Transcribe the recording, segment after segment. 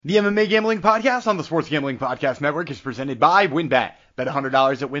The MMA Gambling Podcast on the Sports Gambling Podcast Network is presented by WynnBET. Bet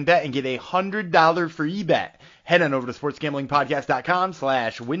 $100 at WynnBET and get a $100 free bet. Head on over to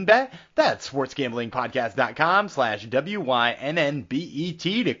sportsgamblingpodcast.com/WynnBET. That's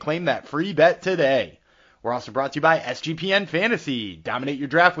sportsgamblingpodcast.com/WYNNBET to claim that free bet today. We're also brought to you by SGPN Fantasy. Dominate your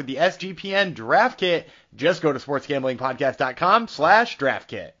draft with the SGPN Draft Kit. Just go to sportsgamblingpodcast.com/draft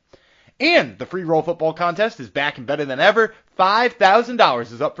kit. And the free roll football contest is back and better than ever.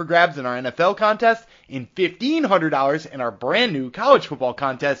 $5,000 is up for grabs in our NFL contest and $1,500 in our brand new college football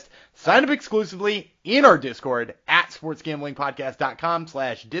contest. Sign up exclusively in our Discord at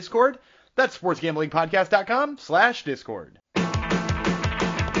sportsgamblingpodcast.com/discord. That's sportsgamblingpodcast.com/discord.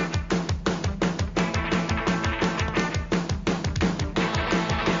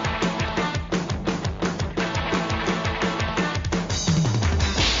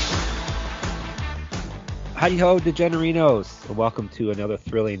 Howdy ho, DeGenerinos. Welcome to another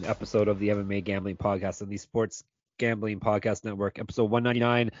thrilling episode of the MMA Gambling Podcast on the Sports Gambling Podcast Network, episode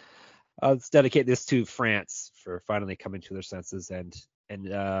 199. Let's dedicate this to France for finally coming to their senses and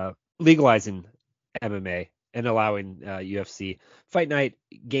legalizing MMA and allowing UFC Fight Night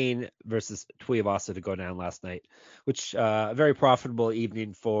Gain versus Tuivasa to go down last night, which a very profitable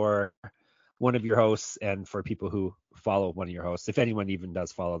evening for one of your hosts and for people who follow one of your hosts, if anyone even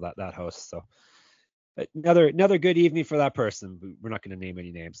does follow that host. So another good evening for that person. We're not going to name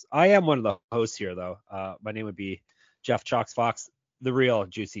any names. I am one of the hosts here, though. My name would be Jeff Chalks Fox, the real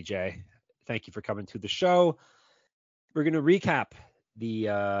Juicy J. Thank you for coming to the show. We're going to recap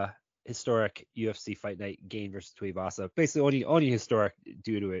the historic UFC Fight Night Gain versus Tuivasa. Basically, only historic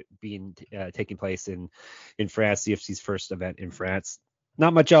due to it being taking place in France, the UFC's first event in France.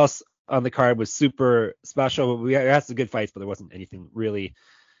 Not much else on the card was super special. We had some good fights, but there wasn't anything really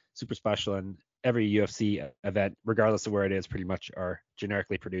super special. And every UFC event, regardless of where it is, pretty much are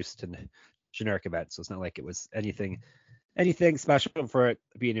generically produced and generic events. So it's not like it was anything special for it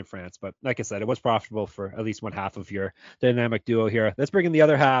being in France. But like I said, it was profitable for at least one half of your dynamic duo here. Let's bring in the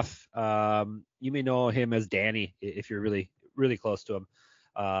other half. You may know him as Danny if you're really, really close to him.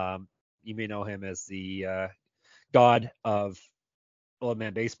 You may know him as the god of old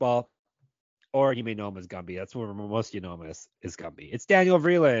man baseball. Or you may know him as Gumby. That's where most of you know him as is Gumby. It's Daniel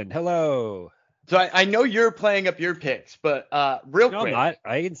Vreeland. Hello. So I know you're playing up your picks, but real quick. No, I'm not.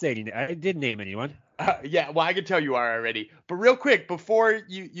 I didn't say anything. I didn't name anyone. Yeah, well, I can tell you are already. But real quick, before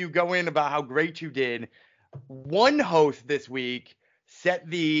you go in about how great you did, one host this week set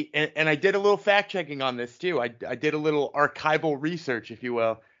and I did a little fact checking on this too. I did a little archival research, if you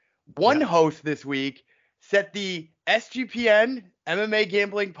will. One host this week set the SGPN MMA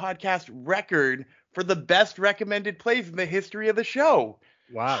Gambling Podcast record for the best recommended plays in the history of the show.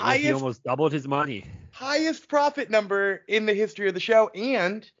 Wow, he almost doubled his money. Highest profit number in the history of the show,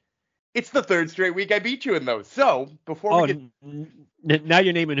 and it's the third straight week I beat you in those. So before now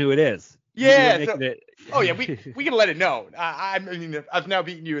you're naming who it is. Yeah. We can let it know. I mean, I've now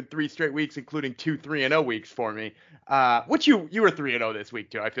beaten you in 3 straight weeks, including 2 3-0 weeks for me. Which you were 3-0 this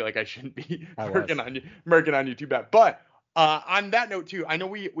week too. I feel like I shouldn't be merking on you too bad. But on that note too, I know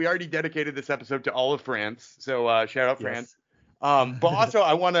we already dedicated this episode to all of France. So shout out France. But also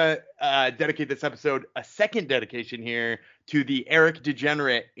I want to dedicate this episode, a second dedication here, to the Eric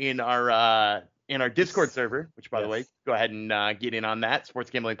Degenerate in our Discord server, which by the way, go ahead and get in on that,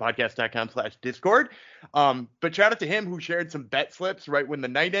 sportsgamblingpodcast.com/discord. But shout out to him who shared some bet slips right when the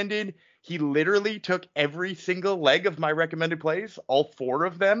night ended. He literally took every single leg of my recommended plays, all 4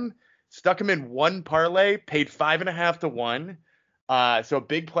 of them, stuck them in one parlay, paid 5.5 to 1. So a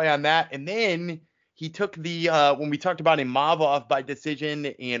big play on that. And then he took the when we talked about Imavov by decision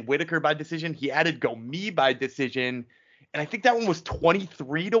and Whitaker by decision, he added Gomi by decision. And I think that one was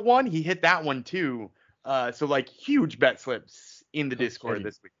 23 to 1. He hit that one too. So like huge bet slips in the Discord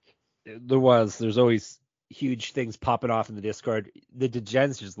this week. There's always huge things popping off in the Discord. The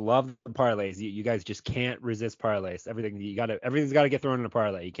degens just love the parlays. You guys just can't resist parlays. Everything's got to get thrown in a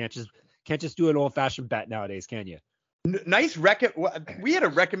parlay. You can't just do an old fashioned bet nowadays, can you? Nice we had a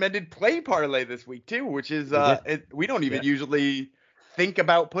recommended play parlay this week too, which is we don't even usually think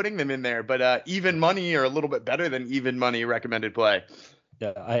about putting them in there, but even money or a little bit better than even money recommended play.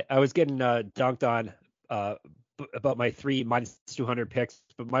 Yeah, I was getting dunked on about my 3 minus 200 picks,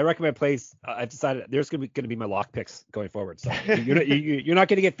 but my recommended plays, I've decided there's going to be my lock picks going forward. So you're not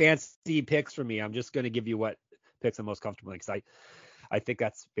going to get fancy picks from me. I'm just going to give you what picks I'm most comfortable in, because I think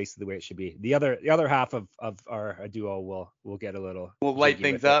that's basically the way it should be. The other half of our duo will get a little. We'll light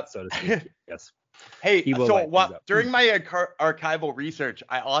things up. So to speak. Yes. Hey, so during my archival research,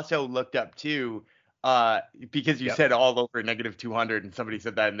 I also looked up too Because you Yep. said all over negative 200, and somebody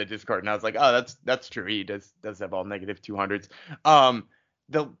said that in the Discord, and I was like, oh, that's true. He does have all negative 200s. Over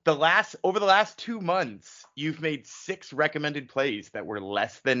the last 2 months, you've made 6 recommended plays that were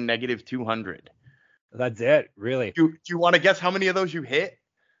less than negative 200. That's it, really. Do you want to guess how many of those you hit?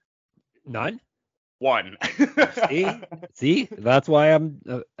 None. 1. See, that's why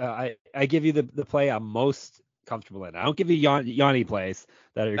I give you the play I'm most comfortable in. I don't give you Yanni plays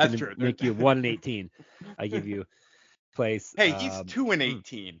that are going to make you 1-18. I give you plays. Hey, he's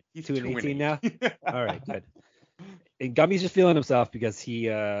 2-18. He's 2-18 now. All right, good. And Gummy's just feeling himself because he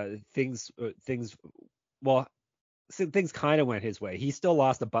things kind of went his way. He still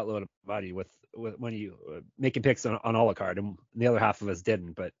lost a buttload of money with when you making picks on a la carte, and the other half of us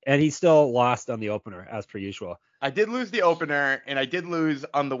didn't. And he still lost on the opener as per usual. I did lose the opener, and I did lose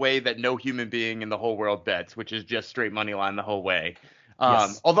on the way that no human being in the whole world bets, which is just straight money line the whole way.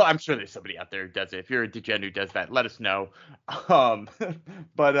 Yes. Although I'm sure there's somebody out there who does it. If you're a degen who does that, let us know.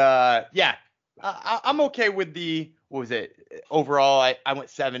 Yeah, I'm okay with what was it? Overall, I went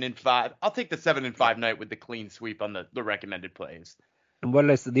 7-5. I'll take the 7-5 night with the clean sweep on the recommended plays. And what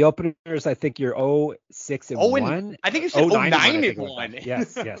did I say? The openers, I think you're 0-6-1. I think you said 0-9-1.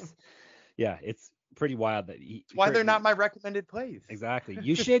 Yes. Yeah, it's pretty wild that That's why they're not my recommended plays. Exactly.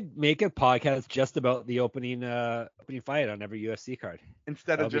 You should make a podcast just about the opening fight on every UFC card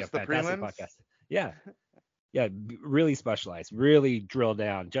instead of just the prelims. Podcast. Yeah, really specialized, really drill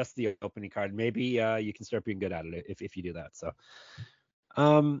down just the opening card. Maybe you can start being good at it if you do that. So,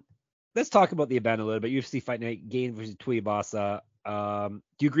 let's talk about the event a little bit. UFC Fight Night, Gane versus Tuivasa. Do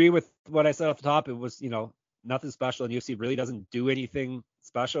you agree with what I said off the top? It was, nothing special, and UFC really doesn't do anything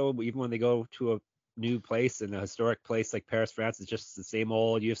special, even when they go to a new place and a historic place like Paris, France. It's just the same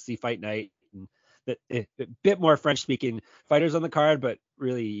old UFC Fight Night. And a bit more French-speaking fighters on the card, but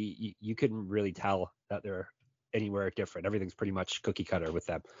really you couldn't really tell that they're anywhere different. Everything's pretty much cookie cutter with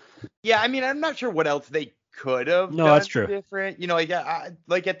them. Yeah, I mean, I'm not sure what else they could have done that's true. different.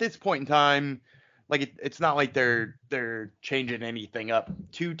 Like at this point in time, like it's not like they're changing anything up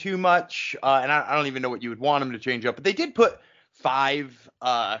too much. And I don't even know what you would want them to change up, but they did put 5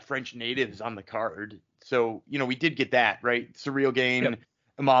 French natives on the card. So, we did get that, right? Surreal Gane, Yep.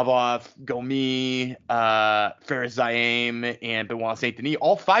 Imavov, Gomi, Fares Zaim, and Benoit Saint Denis,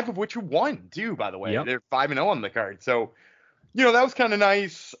 all 5 of which won too, by the way. Yep. They're 5-0 on the card. So, that was kind of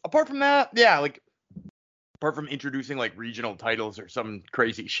nice. Apart from that, yeah, like apart from introducing like regional titles or some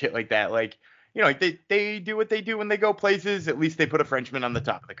crazy shit like that, like, they do what they do when they go places. At least they put a Frenchman on the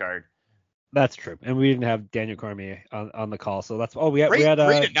top of the card. That's true. And we didn't have Daniel Cormier on the call. So that's we had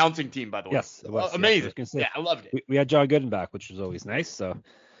great announcing team, by the way. Yes, it was amazing. Yeah, I loved it. We had John Gooden back, which was always nice. So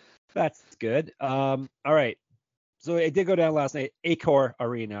that's good. All right. So it did go down last night, Accor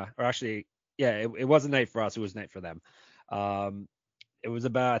Arena, or actually, yeah, it wasn't night for us. It was night for them. It was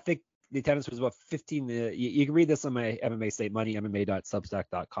about, I think the attendance was about 15. You can read this on my MMA site,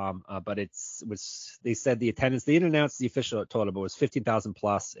 moneymma.substack.com. But they said the attendance, they didn't announce the official total, but it was 15,000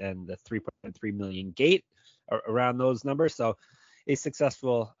 plus and the 3.3 million gate around those numbers. So a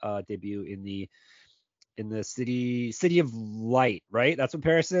successful debut in the city of light, right? That's what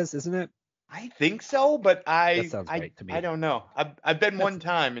Paris is, isn't it? I think so, but that sounds right to me. I don't know. I've been one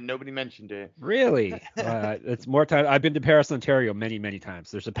time and nobody mentioned it. Really? It's more time. I've been to Paris, Ontario many, many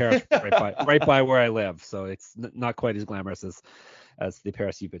times. There's a Paris right by where I live, so it's not quite as glamorous as the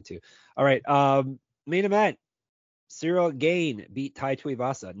Paris you've been to. All right, main event. Cyril Gane beat Tai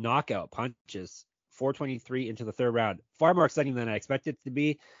Tuivasa, knockout punches, 4:23 into the third round. Far more exciting than I expected it to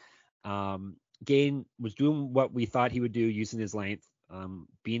be. Gane was doing what we thought he would do, using his length.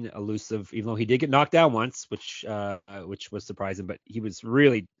 Being elusive, even though he did get knocked down once, which was surprising, but he was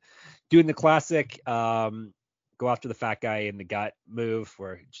really doing the classic go after the fat guy in the gut move,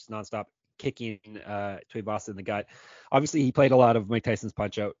 where just nonstop kicking Tuivasa in the gut. Obviously, he played a lot of Mike Tyson's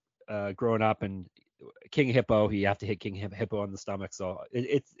Punch Out growing up, and King Hippo, you have to hit King Hippo in the stomach. So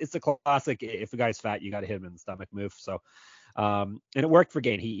it's a classic. If a guy's fat, you got to hit him in the stomach move. So and it worked for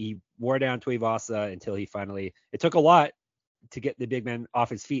Gane. He wore down Tuivasa until he finally. It took a lot to get the big man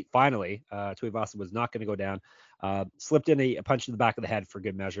off his feet. Finally, Tuivasa was not going to go down. Slipped in a punch in the back of the head for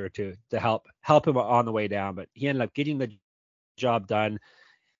good measure to help him on the way down, but he ended up getting the job done.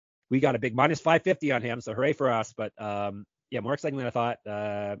 We got a big minus 550 on him, so hooray for us. But more exciting than I thought.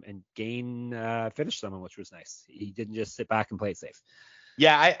 And Gane finished someone, which was nice. He didn't just sit back and play it safe.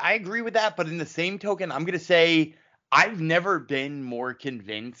 Yeah, I agree with that. But in the same token, I'm going to say I've never been more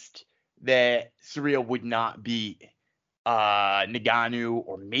convinced that Cyril would not beat Ngannou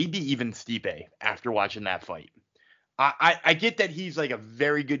or maybe even Stipe after watching that fight. I get that he's like a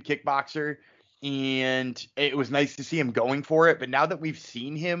very good kickboxer, and it was nice to see him going for it. But now that we've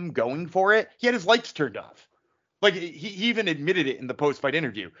seen him going for it, he had his lights turned off. Like he even admitted it in the post-fight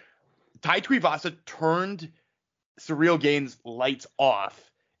interview. Tai Tuivasa turned Ciryl Gane's lights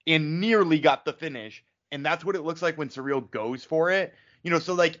off and nearly got the finish. And that's what it looks like when Ciryl goes for it.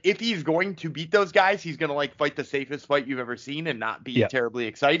 So like if he's going to beat those guys, he's going to like fight the safest fight you've ever seen and not be terribly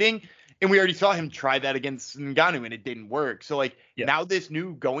exciting. And we already saw him try that against Ngannou and it didn't work. So like now this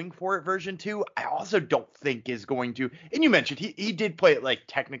new going for it version 2, I also don't think is going to. And you mentioned he did play it like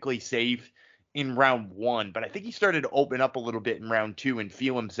technically safe in round 1, but I think he started to open up a little bit in round 2 and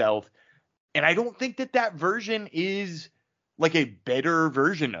feel himself. And I don't think that version is like a better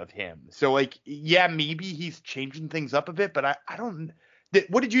version of him. So like, yeah, maybe he's changing things up a bit, but I don't.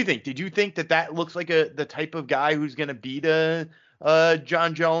 What did you think? Did you think that looks like the type of guy who's going to beat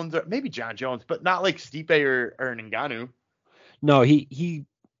John Jones, or maybe John Jones, but not like Stipe or Ngannou? No, he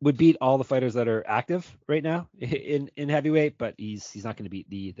would beat all the fighters that are active right now in heavyweight, but he's not going to beat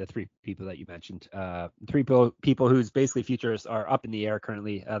the three people that you mentioned. Three people whose basically futures are up in the air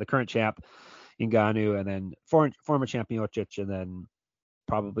currently. The current champ, Ngannou, and then former champ Miocic, and then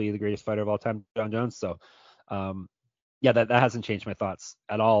probably the greatest fighter of all time, John Jones. So, that hasn't changed my thoughts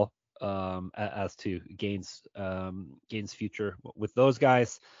at all as to Gane's future with those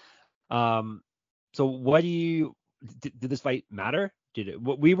guys. So what did this fight matter? Did it?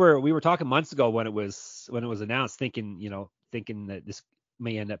 We were talking months ago when it was announced, thinking that this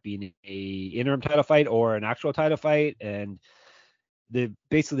may end up being a interim title fight or an actual title fight, and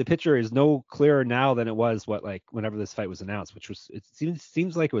basically the picture is no clearer now than it was whenever this fight was announced, which was, it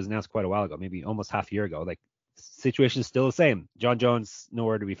seems like it was announced quite a while ago, maybe almost half a year ago. Like, situation is still the same. John Jones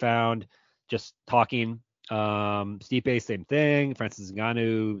nowhere to be found, just talking. Stipe, same thing. Francis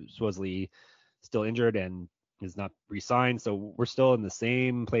Ngannou supposedly still injured and is not re-signed, so we're still in the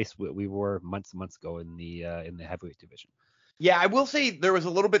same place we were months and months ago in the heavyweight division. Yeah, I will say there was a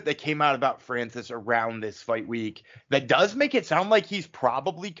little bit that came out about Francis around this fight week that does make it sound like he's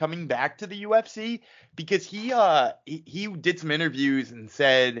probably coming back to the UFC, because he did some interviews and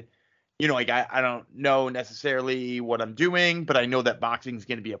said, like, I don't know necessarily what I'm doing, but I know that boxing is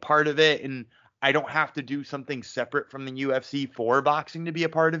going to be a part of it, and I don't have to do something separate from the UFC for boxing to be a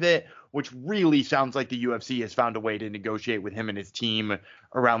part of it, which really sounds like the UFC has found a way to negotiate with him and his team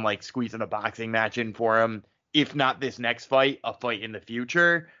around like squeezing a boxing match in for him. If not this next fight, a fight in the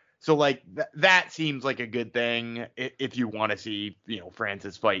future. So like that seems like a good thing if you want to see,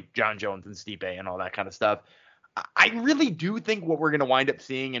 Francis fight John Jones and Stipe and all that kind of stuff. I really do think what we're going to wind up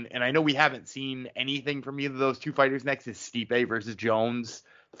seeing, and I know we haven't seen anything from either of those two fighters next, is Stipe versus Jones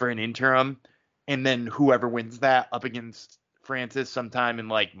for an interim. And then whoever wins that up against Francis sometime in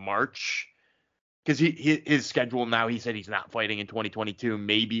like March, because his schedule now, he said he's not fighting in 2022,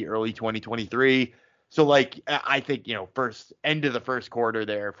 maybe early 2023. So like I think first end of the first quarter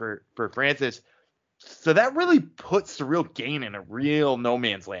there for Francis. So that really puts Ciryl Gane in a real no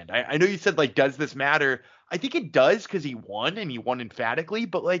man's land. I know you said like, does this matter? I think it does, because he won and he won emphatically,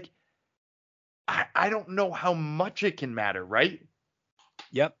 but like I don't know how much it can matter, right?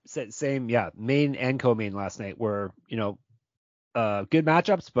 Yep, same. Yeah, main and co-main last night were good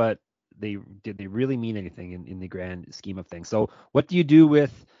matchups, but did they really mean anything in the grand scheme of things? So what do you do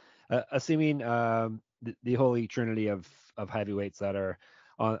with assuming the holy trinity of heavyweights that are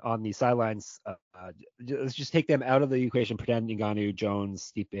on the sidelines? Let's just take them out of the equation. Pretend Ngannou,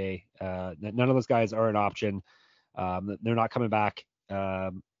 Jones, Stipe, none of those guys are an option. They're not coming back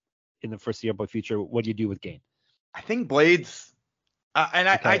in the foreseeable future. What do you do with Gane? I think Blades.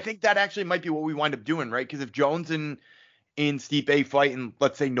 I think that actually might be what we wind up doing, right? Because if Jones and Stipe fight in,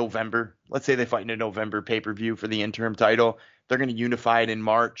 let's say, November, let's say they fight in a November pay-per-view for the interim title, they're going to unify it in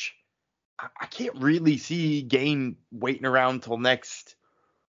March. I can't really see Gane waiting around till next,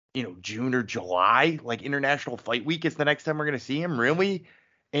 June or July. Like, International Fight Week is the next time we're going to see him, really.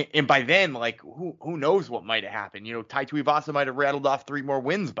 And by then, like, who knows what might have happened? Tai Tuivasa might have rattled off 3 more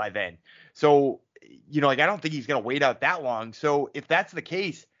wins by then. So, I don't think he's going to wait out that long. So if that's the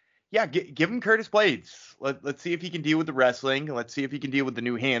case, yeah, give him Curtis Blades. Let's see if he can deal with the wrestling. Let's see if he can deal with the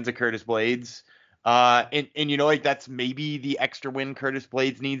new hands of Curtis Blades. And like, that's maybe the extra win Curtis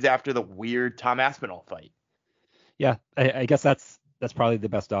Blades needs after the weird Tom Aspinall fight. Yeah, I guess that's probably the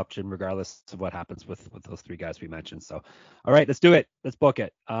best option, regardless of what happens with those 3 guys we mentioned. So, all right, let's do it. Let's book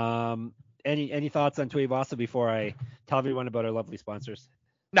it. Any thoughts on Tuivasa before I tell everyone about our lovely sponsors?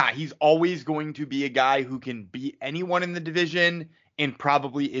 Nah, he's always going to be a guy who can beat anyone in the division and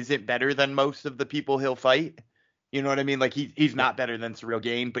probably isn't better than most of the people he'll fight. You know what I mean? Like, he's not better than Ciryl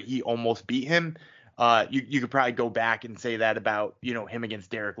Gane, but he almost beat him. You could probably go back and say that about, him against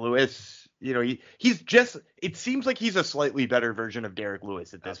Derek Lewis. he's just, it seems like he's a slightly better version of Derek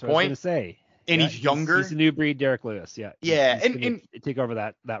Lewis at this That's what I was point. gonna say. And he's younger. He's a new breed Derek Lewis. Yeah. Yeah, He's and take over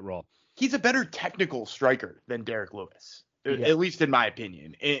that role. He's a better technical striker than Derek Lewis, Yeah. at least in my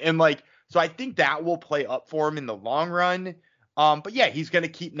opinion. And like, so I think that will play up for him in the long run. But yeah, he's going to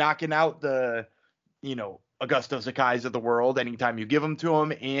keep knocking out the, Augusto Sakai's of the world anytime you give him to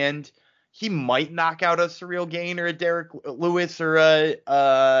him. And he might knock out a Surreal Gain or a Derek Lewis or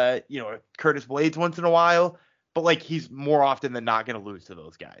a Curtis Blades once in a while. But like, he's more often than not going to lose to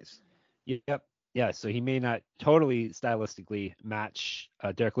those guys. Yep. Yeah, so he may not totally stylistically match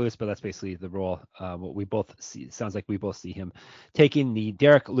Derek Lewis, but that's basically the role. What we both see, sounds like we both see him taking the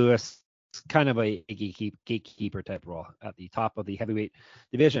Derek Lewis kind of a gatekeeper type role at the top of the heavyweight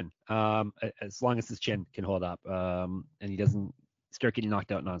division, as long as his chin can hold up, and he doesn't start getting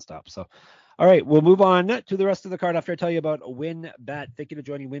knocked out nonstop. So, all right, we'll move on to the rest of the card after I tell you about WinBet. Thank you for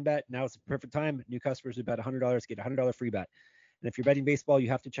joining WinBet. Now is the perfect time. New customers who bet $100 get a $100 free bet. And if you're betting baseball, you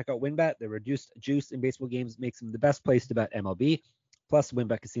have to check out WinBet. The reduced juice in baseball games makes them the best place to bet MLB. Plus,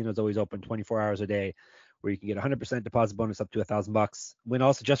 WinBet Casino is always open 24 hours a day, where you can get 100% deposit bonus up to $1,000. Win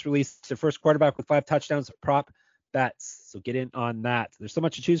also just released their first quarterback with 5 touchdowns prop bets. So get in on that. There's so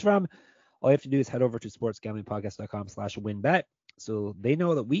much to choose from. All you have to do is head over to sportsgamblingpodcast.com/winbet. So they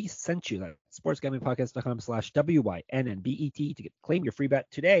know that we sent you that. sportsgamblingpodcast.com/WYNNBET to claim your free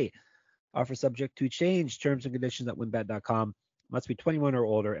bet today. Offer subject to change. Terms and conditions at winbet.com. Must be 21 or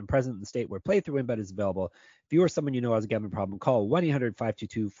older and present in the state where playthrough WinBet is available. If you or someone you know has a gambling problem, call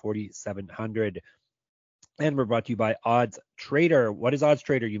 1-800-522-4700. And we're brought to you by Odds Trader. What is Odds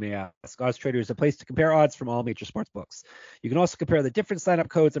Trader, you may ask? Odds Trader is a place to compare odds from all major sportsbooks. You can also compare the different sign-up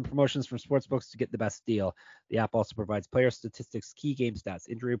codes and promotions from sportsbooks to get the best deal. The app also provides player statistics, key game stats,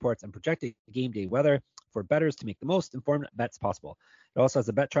 injury reports, and projected game day weather for bettors to make the most informed bets possible. It also has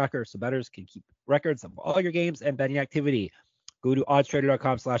a bet tracker so bettors can keep records of all your games and betting activity. Go to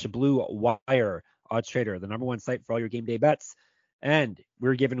oddstrader.com/blue wire. Odds Trader, the number one site for all your game day bets. And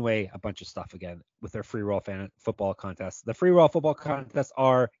we're giving away a bunch of stuff again with our free roll football contests. The free roll football contests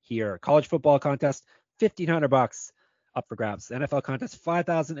are here. College football contest, $1,500 up for grabs. NFL contest,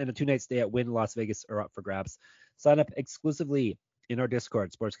 $5,000 and a 2-night stay at Wynn Las Vegas are up for grabs. Sign up exclusively in our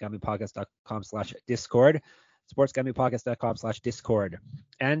Discord, sportsgamblingpodcast.com/discord, sportsgamblingpodcast.com/discord.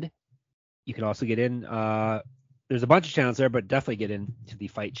 And you can also get in. There's a bunch of channels there, but definitely get into the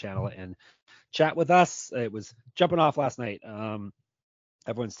fight channel and chat with us. It was jumping off last night.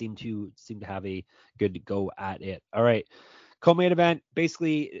 Everyone seemed to have a good go at it. All right. Co-main event.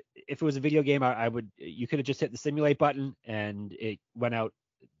 Basically, if it was a video game, you could have just hit the simulate button and it went out.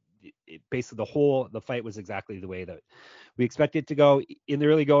 Basically, the fight was exactly the way that we expected it to go. In the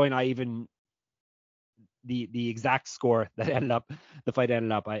early going, the exact score that the fight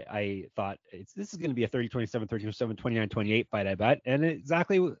ended up, I thought this is going to be a 30-27, 30-27, 29-28 fight, I bet. And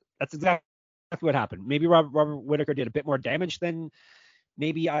that's exactly what happened. Maybe Robert Whittaker did a bit more damage than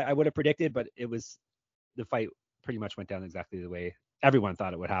maybe I would have predicted, but the fight pretty much went down exactly the way everyone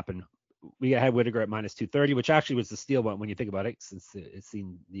thought it would happen. We had Whittaker at -230, which actually was the steal one when you think about it, since it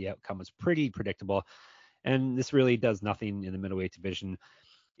seemed the outcome was pretty predictable. And this really does nothing in the middleweight division.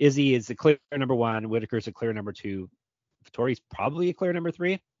 Izzy is a clear number 1. Whittaker's a clear number 2. Vittori's probably a clear number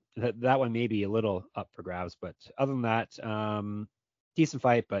 3. That one may be a little up for grabs, but other than that, decent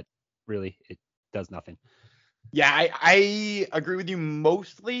fight, but really it does nothing. Yeah, I agree with you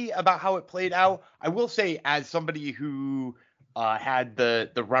mostly about how it played out. I will say, as somebody who had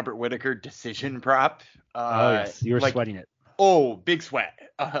the Robert Whittaker decision prop. Yes, you were sweating it. Oh, big sweat.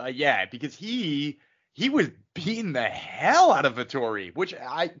 Yeah, because he was beating the hell out of Vettori, which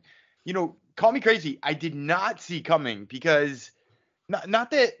call me crazy, I did not see coming, because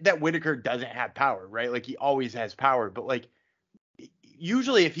not that Whittaker doesn't have power, right? Like, he always has power, but like,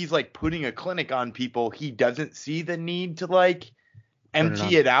 usually if he's like putting a clinic on people, he doesn't see the need to like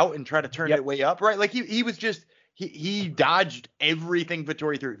empty it out and try to turn it way up, right? Like, he was just he dodged everything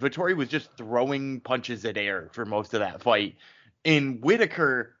Vettori threw. Vettori was just throwing punches at air for most of that fight, and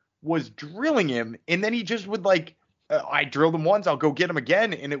Whittaker was drilling him, and then he just would like, I drilled him once, I'll go get him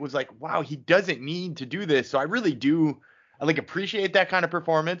again, and it was like, wow, he doesn't need to do this. So I really do, appreciate that kind of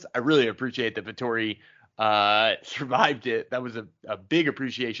performance. I really appreciate that Vettori survived it. That was a big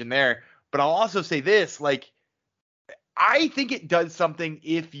appreciation there. But I'll also say this, like, I think it does something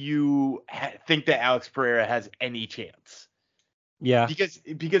if you think that Alex Pereira has any chance. Yeah.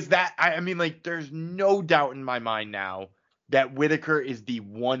 Because that, I mean, like, there's no doubt in my mind now that Whittaker is the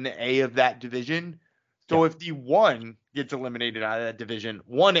 1A of that division. So if the 1 gets eliminated out of that division,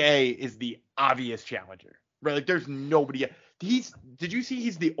 1A is the obvious challenger, right? Like, there's nobody. Did you see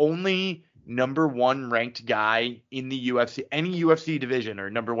he's the only number one ranked guy in the UFC, any UFC division, or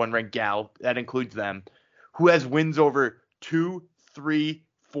number one ranked gal, that includes them, who has wins over 2, 3,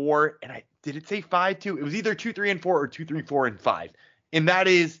 4, and did it say 5 too? It was either 2, 3, and 4 or 2, 3, 4, and 5. And that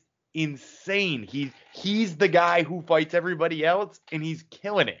is insane. He's the guy who fights everybody else, and he's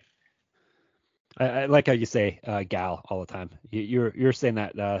killing it. I like how you say gal all the time. You're saying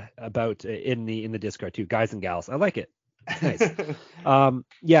that about in the Discord too, guys and gals. I like it. It's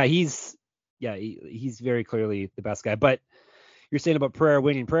nice. He's very clearly the best guy. But you're saying about Pereira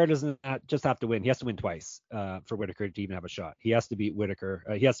winning. Pereira doesn't just have to win. He has to win twice for Whitaker to even have a shot. He has to beat Whitaker.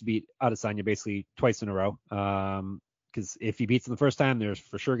 He has to beat Adesanya basically twice in a row. Because if he beats him the first time, there's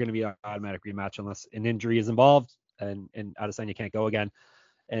for sure going to be an automatic rematch unless an injury is involved and Adesanya can't go again.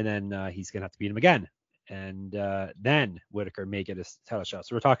 And then he's going to have to beat him again. And then Whitaker may get his title shot.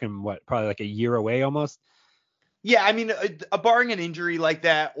 So we're talking, probably like a year away almost? Yeah, I mean, barring an injury like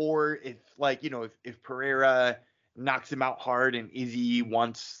that, or if Pereira knocks him out hard and Izzy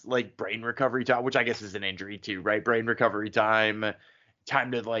wants, like, brain recovery time, which I guess is an injury too, right? Brain recovery time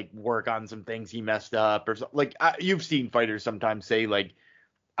to, like, work on some things he messed up or something. Like, you've seen fighters sometimes say, like,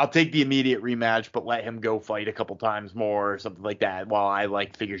 I'll take the immediate rematch, but let him go fight a couple times more or something like that while I,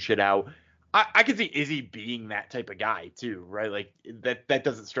 like, figure shit out. I could see Izzy being that type of guy too, right? Like, that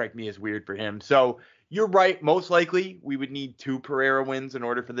doesn't strike me as weird for him. So you're right. Most likely we would need 2 Pereira wins in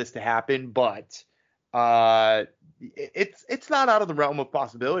order for this to happen, but it's not out of the realm of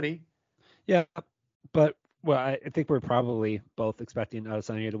possibility. Yeah, but I think we're probably both expecting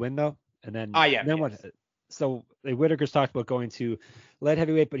Adesanya to win though, and then what? So Whitaker's talked about going to light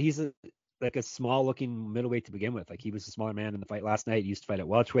heavyweight, but he's like a small looking middleweight to begin with. Like, he was a smaller man in the fight last night. He used to fight at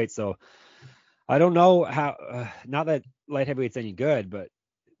welterweight, so I don't know how. Not that light heavyweight's any good, but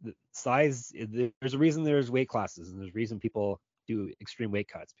the size. There's a reason there's weight classes, and there's a reason people do extreme weight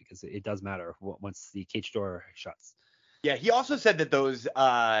cuts, because it does matter once the cage door shuts. Yeah, he also said that those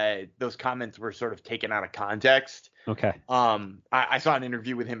comments were sort of taken out of context. Okay. I saw an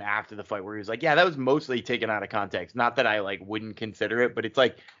interview with him after the fight where he was like, yeah, that was mostly taken out of context. Not that I, like, wouldn't consider it, but it's,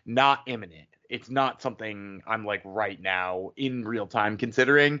 like, not imminent. It's not something I'm, like, right now in real time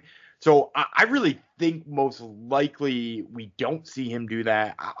considering. So I really think most likely we don't see him do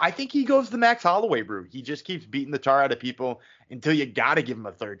that. I think he goes the Max Holloway route. He just keeps beating the tar out of people until you got to give him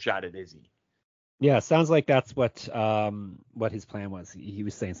a third shot at Izzy. Yeah, sounds like that's what his plan was. He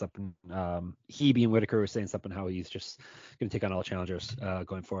was saying something. He being Whitaker was saying something how he's just going to take on all challengers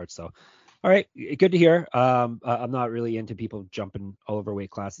going forward. So, all right, good to hear. I'm not really into people jumping all over weight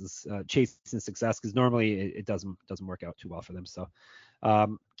classes, chasing success, because normally it doesn't work out too well for them. So,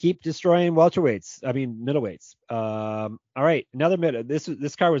 keep destroying middleweights. All right, another middle.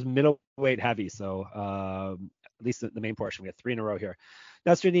 This card was middleweight heavy. So at least the main portion, we have 3 in a row here.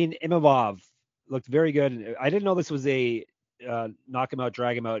 Nasruddin Imavov looked very good. I didn't know this was a knock him out,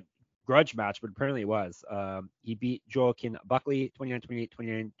 drag him out grudge match, but apparently it was. He beat Joaquin Buckley 29-28,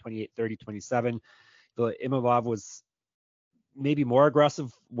 29-28, 30-27. Imavov was maybe more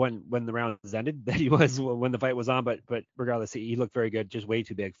aggressive when the rounds ended than he was when the fight was on, but regardless, he looked very good, just way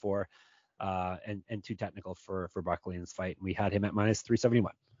too big for and too technical for Buckley in this fight. We had him at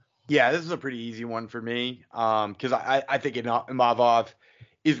 -371. Yeah, this is a pretty easy one for me, because I think Imavov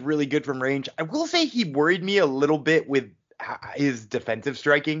is really good from range. I will say he worried me a little bit with his defensive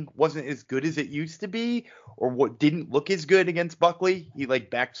striking. Wasn't as good as it used to be, or what didn't look as good against Buckley. He,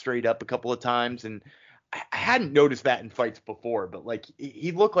 like, backed straight up a couple of times, and I hadn't noticed that in fights before, but, like,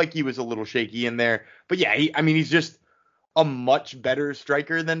 he looked like he was a little shaky in there. But yeah, he's just a much better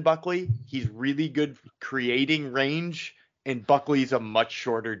striker than Buckley. He's really good creating range, and Buckley's a much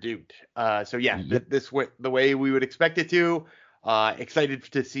shorter dude. So yeah, Yep. this went the way we would expect it to. Excited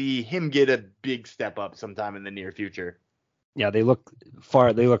to see him get a big step up sometime in the near future. Yeah, they look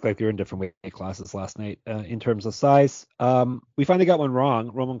like they're in different weight classes last night in terms of size. We finally got one wrong.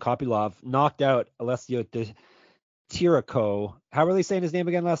 Roman Kopylov knocked out Alessio De Tirico. How were they saying his name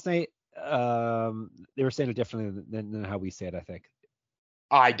again last night? They were saying it differently than how we say it, I think.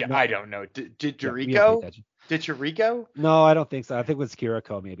 I don't know. Did Jericho? Did Jericho? No, I don't think so. I think it was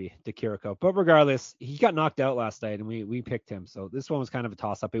Kiriko, maybe. De Kiriko. But regardless, he got knocked out last night, and we picked him. So this one was kind of a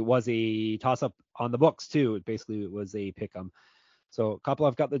toss-up. It was a toss-up on the books, too. It was a pick-em. So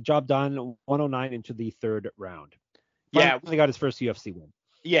Kopylov got the job done, 109 into the 3rd round. Finally got his first UFC win.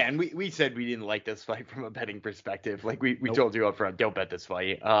 Yeah, and we said we didn't like this fight from a betting perspective. Like, we Nope. told you up front, don't bet this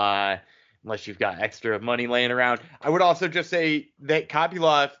fight. Unless you've got extra money laying around. I would also just say that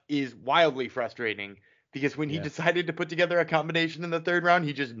Kopylov is wildly frustrating, because when he decided to put together a combination in the 3rd round,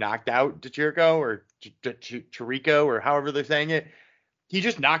 he just knocked out Chirico or Chirico or however they're saying it. he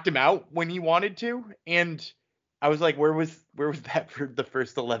just knocked him out when he wanted to, and I was like, where was that for the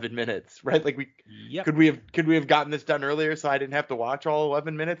first 11 minutes, right? Like Yep. could we have gotten this done earlier so I didn't have to watch all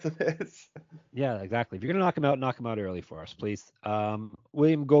 11 minutes of this? Yeah, exactly. If you're gonna knock him out early for us, please.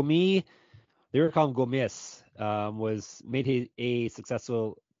 William Gomis, they were calling Gomis, was made a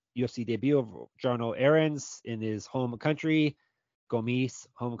successful UFC debut of Jarno Aarons in his home country. Gomis,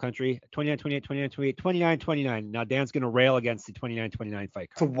 home country, 29-28, 29-28, 29-29. Now Dan's going to rail against the 29-29 fight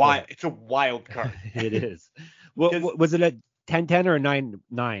card. It's a wild card. It is. What was it, a 10-10 or a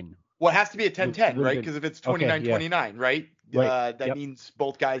 9-9? Well, it has to be a 10-10, really right? good. Because if it's 29-29, right? Right. That means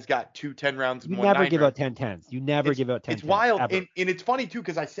both guys got 2 10-rounds and You one never 9 give rounds. out 10-10s. You never give out 10-10s. It's wild. Ever. And it's funny, too,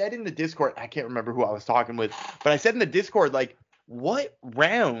 because I said in the Discord, I can't remember who I was talking with, but I said in the Discord, like, what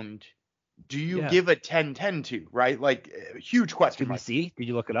round do you give a 10-10 to, right? Like, huge question mark. Did you see? Did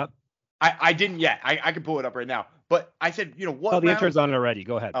you look it up? I didn't yet. I can pull it up right now. But I said, what the round? intern's on it already.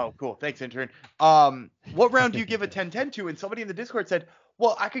 Go ahead. Oh, cool. Thanks, intern. What round do you give a 10-10 to? And somebody in the Discord said,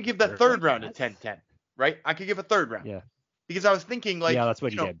 well, I could give the third round a 10-10, right? I could give a third round. Yeah. Because I was thinking, like, yeah, that's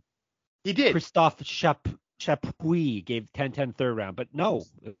what he did. He did. Christophe Chapuis gave 10-10 third round, but no,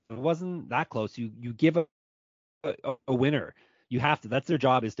 it wasn't that close. You give a winner. You have to. That's their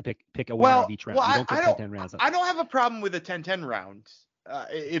job, is to pick a winner of each round. You don't get 10-10 rounds. I don't have a problem with a 10-10 round.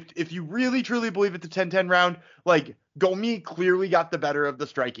 If you really truly believe it's a 10-10 round, like, Gomi clearly got the better of the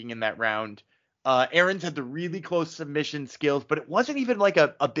striking in that round. Aarons had the really close submission skills, but it wasn't even like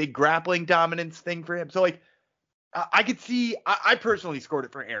a big grappling dominance thing for him. So, like, I could see, I personally scored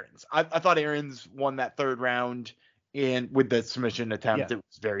it for Aarons. I thought Aarons won that third round, and with the submission attempt, It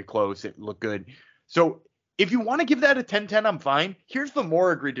was very close. It looked good. So if you want to give that a 10-10, I'm fine. Here's the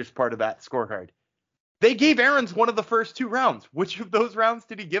more egregious part of that scorecard. They gave Aarons one of the first 2 rounds. Which of those rounds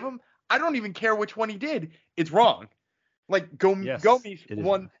did he give him? I don't even care which one he did. It's wrong. Like,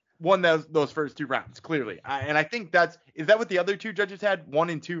 Gomis won those first 2 rounds, clearly. And I think is that what the other 2 judges had? 1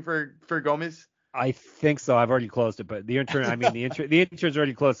 and 2 for Gomis? I think so. I've already closed it, but the intern's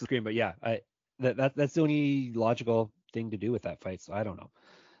already closed the screen. But yeah, that's the only logical thing to do with that fight. So I don't know.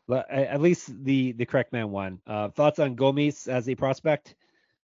 But at least the correct man won. Thoughts on Gomis as a prospect?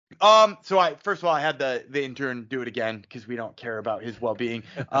 So first of all, I had the intern do it again because we don't care about his well-being.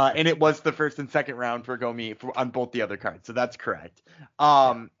 And it was the first and second round for Gomi on both the other cards. So that's correct.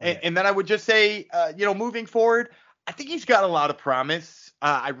 And then I would just say, moving forward, I think he's got a lot of promise.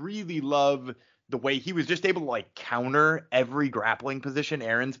 I really love the way he was just able to, like, counter every grappling position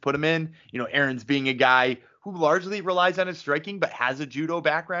Aarons put him in. Aarons being a guy who largely relies on his striking, but has a judo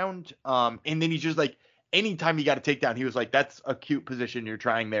background. And then he's just like, anytime he got a takedown, he was like, that's a cute position you're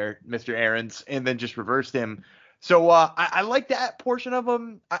trying there, Mr. Aarons, and then just reversed him. So I like that portion of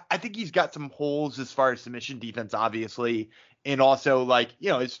him. I think he's got some holes as far as submission defense, obviously. And also, like,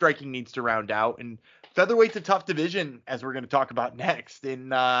 his striking needs to round out. And featherweight's a tough division, as we're going to talk about next.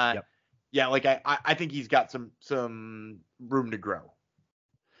 And yeah, like, I think he's got some room to grow.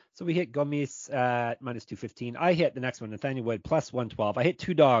 So we hit Gomis at -215. I hit the next one, Nathaniel Wood, +112. I hit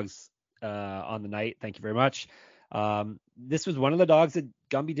 2 dogs on the night. Thank you very much. This was one of the dogs that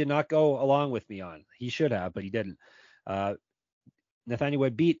Gumby did not go along with me on. He should have, but he didn't. Nathaniel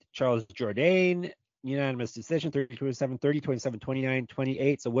Wood beat Charles Jourdain, unanimous decision, 30-27, 30-27,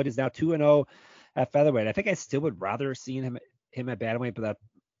 29-28. So Wood is now 2-0 at featherweight. I think I still would rather see him at bantamweight, but that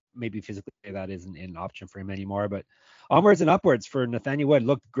maybe physically that isn't an option for him anymore. But onwards and upwards for Nathaniel Wood.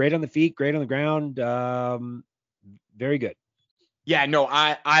 Looked great on the feet, great on the ground. Very good. Yeah, no,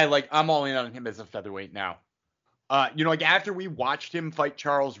 I'm all in on him as a featherweight now. Like, after we watched him fight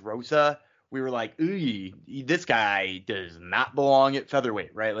Charles Rosa, we were like, ooh, this guy does not belong at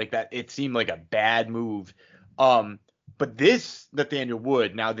featherweight, right? Like, that, it seemed like a bad move. But this Nathaniel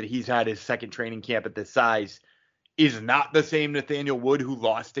Wood, now that he's had his second training camp at this size, is not the same Nathaniel Wood who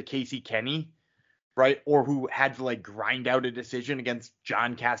lost to Casey Kenny, right? Or who had to, like, grind out a decision against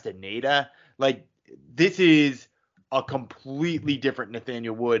John Castaneda. Like, this is a completely different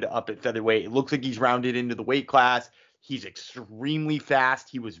Nathaniel Wood up at featherweight. It looks like he's rounded into the weight class. He's extremely fast.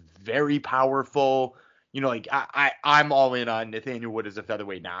 He was very powerful. Like, I'm all in on Nathaniel Wood as a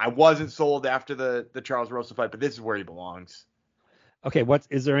featherweight now. I wasn't sold after the Charles Rosa fight, but this is where he belongs. Okay,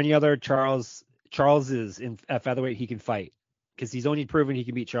 is there any other Charles is at featherweight he can fight? Because he's only proven he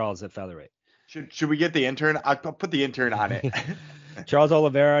can beat Charles at featherweight. Should we get the intern? I'll put the intern on it. Charles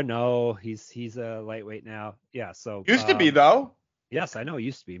Oliveira, no, he's a lightweight now. Yeah, so used to be though. Yes, I know he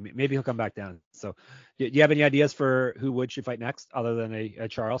used to be. Maybe he'll come back down. So, do you have any ideas for who Wood should fight next, other than a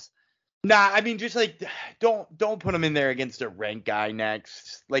Charles? Nah, I mean, just like don't put him in there against a ranked guy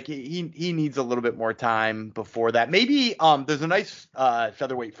next. Like he needs a little bit more time before that. Maybe there's a nice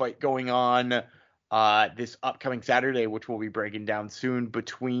featherweight fight going on this upcoming Saturday, which we'll be breaking down soon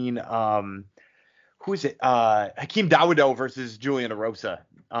between who is it? Hakeem Dawodo versus Julian Erosa.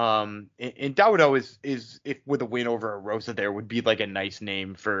 And Dawodo is if with a win over Erosa there would be like a nice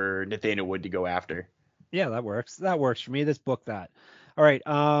name for Nathaniel Wood to go after. Yeah, that works. That works for me. Let's book that. All right.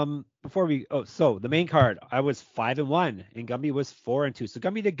 So the main card, I was 5-1 and Gumby was 4-2. So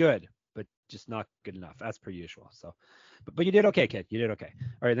Gumby did good, but just not good enough as per usual. So, but you did okay, kid. You did okay.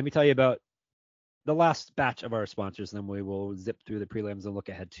 All right. Let me tell you about the last batch of our sponsors, and then we will zip through the prelims and look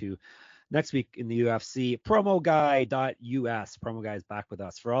ahead to next week in the UFC. Promoguy.us. Promo Guy is back with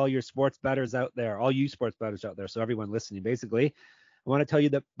us for all your sports bettors out there, all you sports bettors out there. So everyone listening, basically. I want to tell you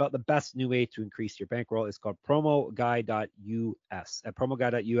about the best new way to increase your bankroll. It's called promoguy.us. At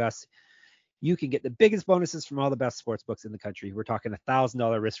promoguy.us, you can get the biggest bonuses from all the best sports books in the country. We're talking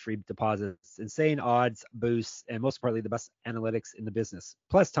 $1,000 risk-free deposits, insane odds, boosts, and most importantly, the best analytics in the business.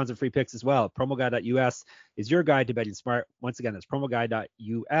 Plus, tons of free picks as well. Promoguy.us is your guide to betting smart. Once again, that's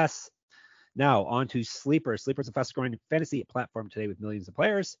promoguy.us. Now, on to Sleeper. Sleeper is a fast-growing fantasy platform today with millions of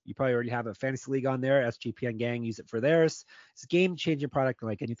players. You probably already have a fantasy league on there. SGPN Gang use it for theirs. It's a game-changing product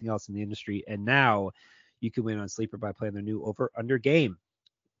like anything else in the industry. And now you can win on Sleeper by playing their new over-under game.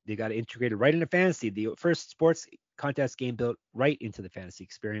 They got it integrated right into fantasy. The first sports contest game built right into the fantasy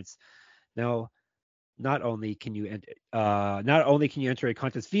experience. Now, not only can you enter a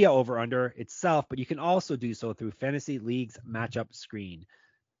contest via over-under itself, but you can also do so through Fantasy League's matchup screen.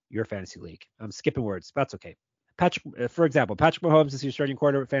 Your fantasy league. I'm skipping words. That's okay. For example, Patrick Mahomes is your starting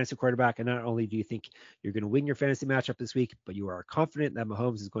fantasy quarterback, and not only do you think you're going to win your fantasy matchup this week, but you are confident that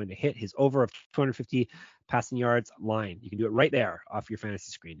Mahomes is going to hit his over of 250 passing yards line. You can do it right there off your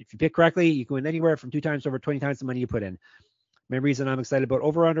fantasy screen. If you pick correctly, you can win anywhere from 2 times over 20 times the money you put in. Main reason I'm excited about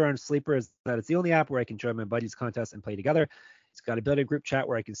Over/Under on Sleeper is that it's the only app where I can join my buddies' contests and play together. It's got a built-in group chat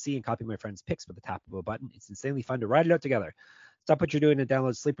where I can see and copy my friends' picks with the tap of a button. It's insanely fun to ride it out together. Stop what you're doing and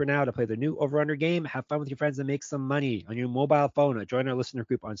download Sleeper now to play the new Over/Under game. Have fun with your friends and make some money on your mobile phone. Join our listener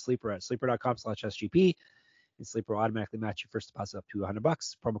group on Sleeper at sleeper.com/SGP. And Sleeper will automatically match your first deposit up to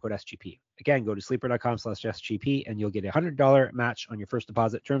 $100. Promo code SGP. Again, go to sleeper.com/SGP and you'll get a $100 match on your first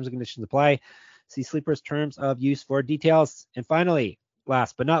deposit. Terms and conditions apply. See Sleeper's terms of use for details. And finally,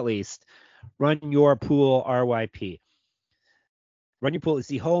 last but not least, Run Your Pool RYP. Run Your Pool is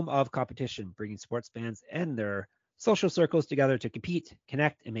the home of competition, bringing sports fans and their social circles together to compete,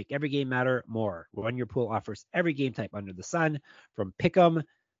 connect, and make every game matter more. Run Your Pool offers every game type under the sun, from Pick'em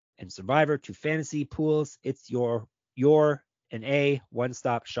and Survivor to fantasy pools. It's your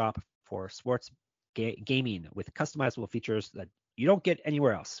one-stop shop for sports gaming with customizable features that you don't get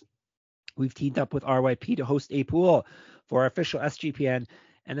anywhere else. We've teamed up with RYP to host a pool for our official SGPN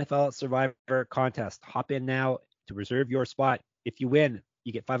NFL Survivor contest. Hop in now to reserve your spot. If you win,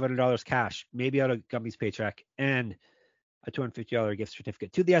 you get $500 cash, maybe out of Gumby's paycheck, and a $250 gift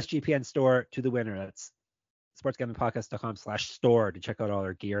certificate to the SGPN store to the winner. That's sportsgamblingpodcast.com/store to check out all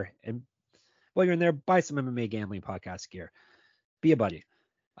our gear. And while you're in there, buy some MMA Gambling Podcast gear. Be a buddy.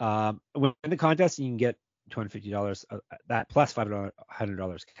 Win the contest, you can get $250 that plus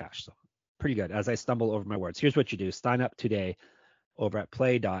 $500 cash. So pretty good. As I stumble over my words, here's what you do. Sign up today over at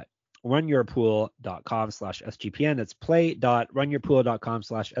play.runyourpool.com/SGPN. That's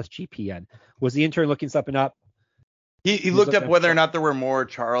play.runyourpool.com/SGPN. Was the intern looking something up? He looked up whether or not there were more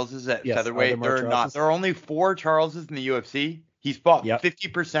Charleses at featherweight. There are not. There are only 4 Charleses in the UFC. He's bought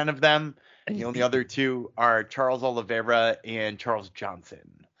 50% of them, and the only other 2 are Charles Oliveira and Charles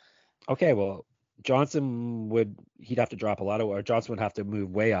Johnson. Okay, well, he'd have to drop a lot of, or Johnson would have to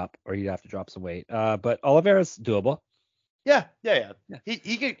move way up, or he'd have to drop some weight. But Oliveira's doable. Yeah.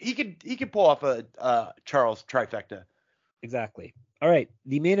 He could pull off a Charles trifecta. Exactly. All right,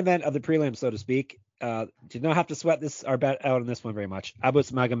 the main event of the prelim, so to speak. Did not have to sweat our bet out on this one very much.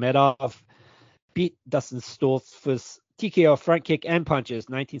 Abus Magomedov beat Dustin Stoltzfus TKO front kick and punches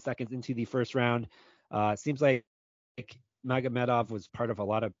 19 seconds into the first round. It seems like Magomedov was part of a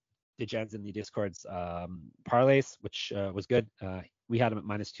lot of degens in the Discord's parlays, which was good. We had him at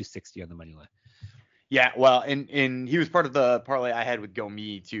minus 260 on the money line. Yeah, well, and he was part of the parlay I had with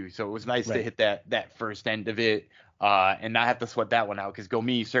Gomi too, so it was nice to hit that first end of it and not have to sweat that one out, because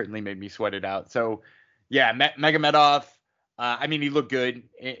Gomi certainly made me sweat it out. So, yeah, Magomedov, I mean, he looked good,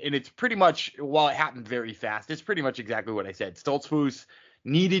 and it's pretty much, while it happened very fast, it's pretty much exactly what I said. Stoltzfus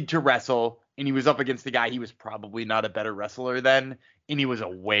needed to wrestle, and he was up against a guy he was probably not a better wrestler than, and he was a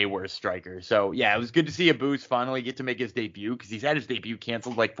way worse striker. So yeah, it was good to see Abus finally get to make his debut, because he's had his debut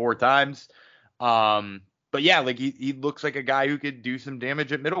canceled like 4 times. But yeah, like he looks like a guy who could do some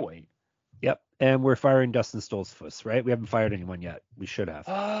damage at middleweight. Yep, and we're firing Dustin Stoltzfus, right? We haven't fired anyone yet. We should have.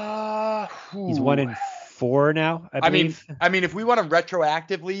 He's 1-4 now, I believe. I mean, if we want to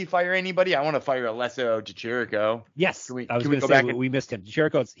retroactively fire anybody, I want to fire Alessio Chirico. Yes, I was going to say we missed him.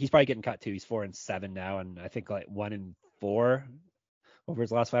 Chirico, he's probably getting cut too. He's 4-7 now, and I think like 1-4 over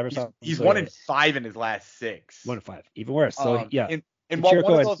his last 5 or something. He's 1-5 in his last 6. 1-5, even worse. So yeah. And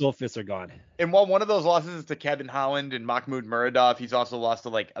Chirico and Stoltzfus are gone. And while one of those losses is to Kevin Holland and Mahmoud Muradov, he's also lost to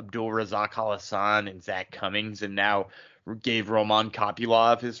like Abdul Razak Hassan and Zach Cummings, and now gave Roman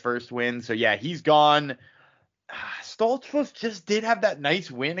Kopylov his first win. So yeah, he's gone. Stoltzfus just did have that nice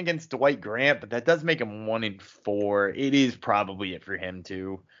win against Dwight Grant, but that does make him 1-4. It is probably it for him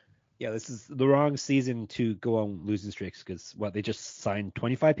too. Yeah, this is the wrong season to go on losing streaks, because they just signed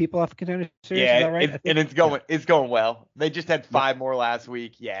 25 people off of Contender Series. Yeah, is that right? It's going well. They just had 5 more last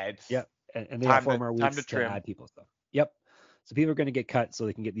week. Yeah, and they have 4 more weeks to add people stuff. Yep. So people are going to get cut so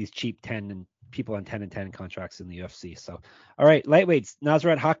they can get these cheap 10 and people on 10 and 10 contracts in the UFC. So all right, lightweights,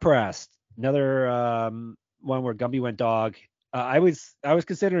 Nasrat Haqparast, another one where Gumby went dog. I was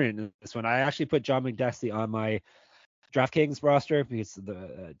considering this one. I actually put John McDessie on my DraftKings roster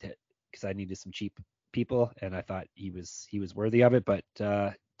because I needed some cheap people, and I thought he was worthy of it, but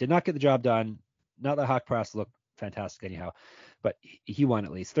did not get the job done. Not that Haqparast looked fantastic anyhow, but he won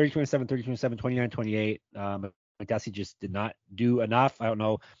at least 30-27, 30-27, 29-28. McDessie just did not do enough. I don't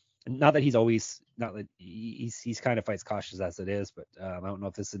know. Not that he's kind of fights cautious as it is, but I don't know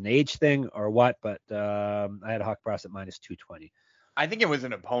if this is an age thing or what, but I had Haqparast at -220. I think it was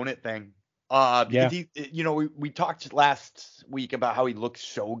an opponent thing. Because we talked last week about how he looked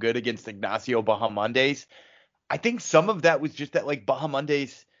so good against Ignacio Bahamondes. I think some of that was just that like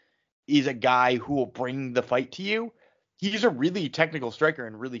Bahamondes is a guy who will bring the fight to you. He's a really technical striker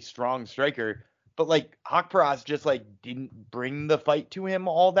and really strong striker, but like Haqparast just like didn't bring the fight to him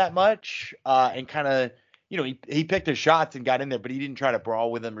all that much. And kind of, he picked his shots and got in there, but he didn't try to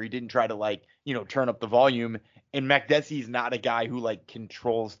brawl with him, or he didn't try to turn up the volume. And Makdessi's not a guy who like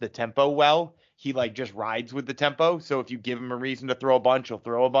controls the tempo well. He like just rides with the tempo. So if you give him a reason to throw a bunch, he'll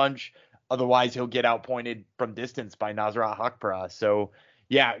throw a bunch. Otherwise, he'll get outpointed from distance by Nasrat Haqparast. So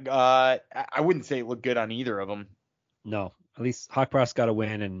yeah, I wouldn't say it looked good on either of them. No, at least Haqparast got a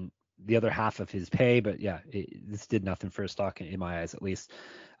win and the other half of his pay. But yeah, this did nothing for his stock in my eyes, at least.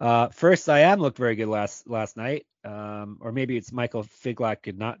 First, Siam looked very good last night. Or maybe it's Michael Figlak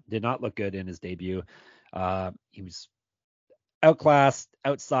did not look good in his debut. He was outclassed,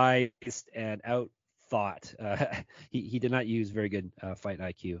 outsized, and outthought. He did not use very good fight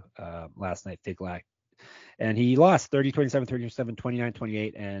IQ last night, Figlak. And he lost 30-27, 30-27,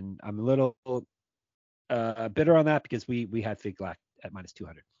 29-28. And I'm a little bitter on that because we had Figlak at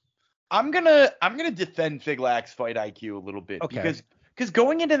 -200. I'm gonna defend Figlak's fight IQ a little bit. Okay. Because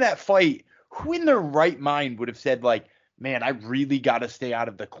going into that fight, who in their right mind would have said like, man, I really got to stay out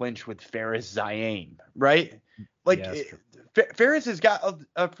of the clinch with Fares Ziam, right? Like, yeah, Fares has got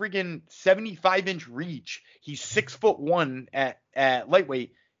a freaking 75-inch reach. He's 6'1" at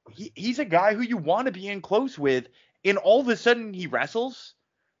lightweight. He's a guy who you want to be in close with, and all of a sudden he wrestles,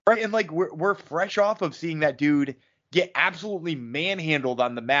 right? And like we're fresh off of seeing that dude get absolutely manhandled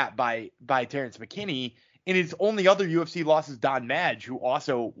on the mat by Terrence McKinney. And his only other UFC loss is Don Madge, who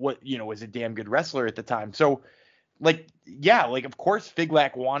also was a damn good wrestler at the time. So like, yeah, like of course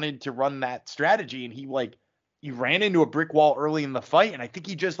Figlak wanted to run that strategy, and he ran into a brick wall early in the fight, and I think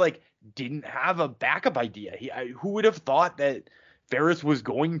he just like didn't have a backup idea. Who would have thought that Fares was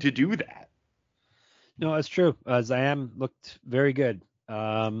going to do that? No, it's true. Ziam looked very good.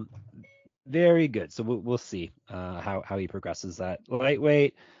 Very good. So we'll see how he progresses that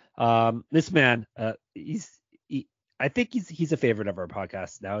lightweight. This man, I think he's a favorite of our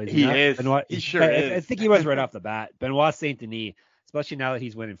podcast now. He is. Benoit, he sure is. I think he was right off the bat. Benoit Saint Denis, especially now that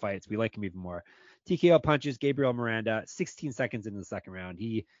he's winning fights, we like him even more. TKO punches Gabriel Miranda 16 seconds into the second round.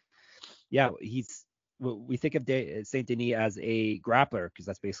 We think of Saint Denis as a grappler because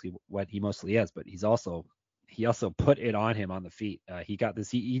that's basically what he mostly is, but he also put it on him on the feet. He got this.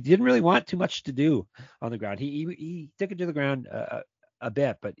 He didn't really want too much to do on the ground. He took it to the ground a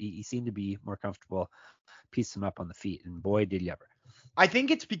bit, but he seemed to be more comfortable piecing him up on the feet. And boy, did he ever. I think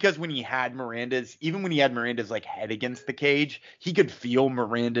it's because when he had Miranda's like head against the cage, he could feel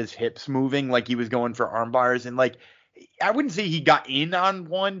Miranda's hips moving like he was going for arm bars. And like, I wouldn't say he got in on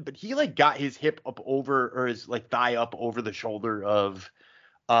one, but he like got his hip up over, or his like thigh up over the shoulder of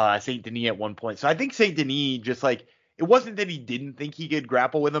Saint Denis at one point. So I think Saint Denis just like, it wasn't that he didn't think he could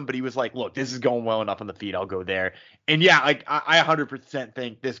grapple with him, but he was like, look, this is going well enough on the feet. I'll go there. And yeah, like I 100%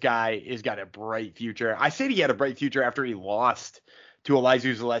 think this guy has got a bright future. I said he had a bright future after he lost to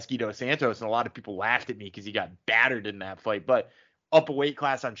Elizeu Zaleski dos Santos, and a lot of people laughed at me because he got battered in that fight. But up a weight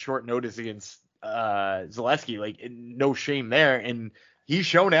class on short notice against Zaleski, like no shame there. And he's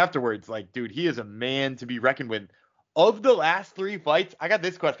shown afterwards, like, dude, he is a man to be reckoned with. Of the last 3 fights, I got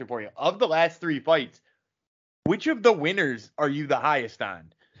this question for you. Of the last 3 fights, which of the winners are you the highest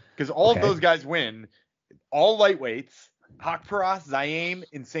on? Because all of those guys win, all lightweights, Haqparast, Zaim,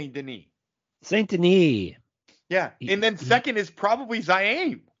 and Saint Denis. Saint Denis. Yeah, and then second is probably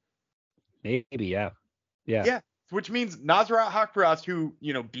Zaim. Maybe, yeah. Yeah, which means Nasrat Haqparast, who,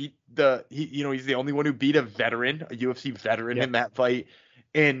 beat he's the only one who beat a veteran, a UFC veteran in that fight.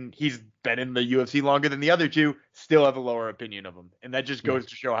 And he's been in the UFC longer than the other two, still have a lower opinion of him. And that just goes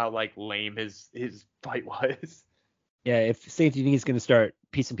to show how, like, lame his fight was. Yeah, if Saint Denis is going to start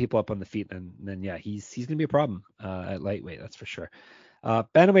piecing people up on the feet, then yeah, he's going to be a problem at lightweight, that's for sure.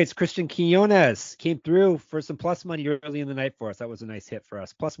 Bantamweights, Christian Quinones came through for some plus money early in the night for us. That was a nice hit for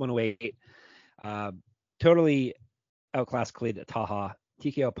us. Plus 108. Totally outclassed Khalid Taha.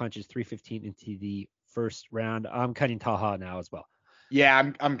 TKO punches 315 into the first round. I'm cutting Taha now as well.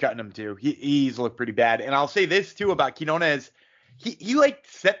 Yeah, I'm cutting him too. He's looked pretty bad. And I'll say this too about Quinones. He like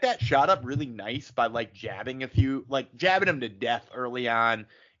set that shot up really nice by like jabbing him to death early on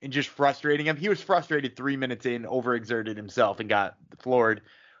and just frustrating him. He was frustrated 3 minutes in, overexerted himself and got floored.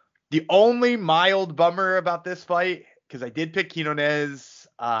 The only mild bummer about this fight, because I did pick Quinones,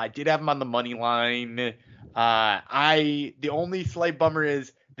 I did have him on the money line. The only slight bummer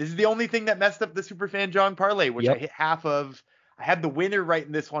is this is the only thing that messed up the Superfan John parlay, which I hit half of. I had the winner right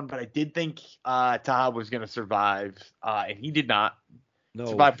in this one, but I did think Taha was going to survive, and he did not. No.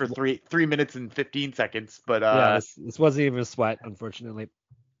 Survive for 3 minutes and 15 seconds. But this wasn't even a sweat, unfortunately.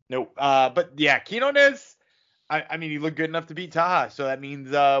 Nope. But yeah, Quinones, I mean, he looked good enough to beat Taha, so that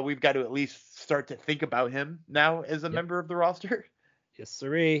means we've got to at least start to think about him now as a member of the roster. Yes,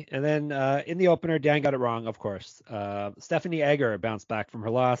 sirree. And then in the opener, Dan got it wrong, of course. Stephanie Egger bounced back from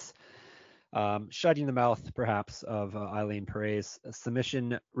her loss. Shutting the mouth, perhaps, of Eileen Perez. A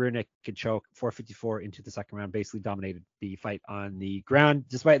submission, rear naked choke, 454 into the second round, basically dominated the fight on the ground.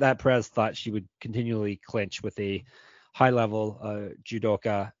 Despite that, Perez thought she would continually clinch with a high-level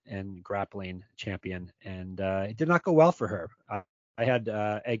judoka and grappling champion, and it did not go well for her. I had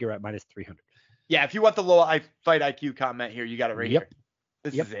Egger at minus 300. Yeah, if you want the low fight IQ comment here, you got it right here.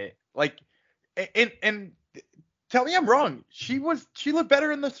 This is it. Like, and tell me I'm wrong. She looked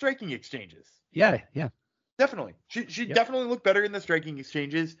better in the striking exchanges. Yeah. Definitely. She definitely looked better in the striking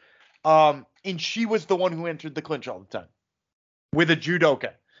exchanges. And she was the one who entered the clinch all the time with a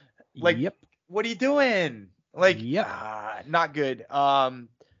judoka. Like, what are you doing? Like, not good.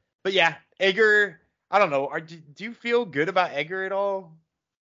 But yeah, Egger, I don't know. Do you feel good about Egger at all?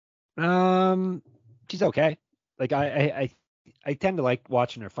 She's okay. Like I tend to like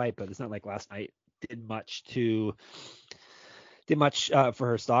watching her fight, but it's not like last night did much for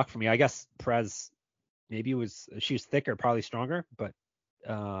her stock for me. I guess Perez maybe she was thicker, probably stronger, but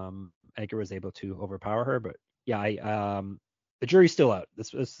Egger was able to overpower her. But yeah, the jury's still out.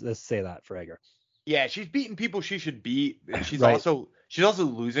 Let's say that for Egger. Yeah, she's beating people she should beat. She's also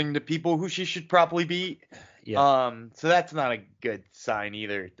losing to people who she should probably beat. Yeah. So that's not a good sign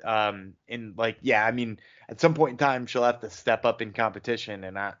either. And like, yeah, I mean, at some point in time she'll have to step up in competition,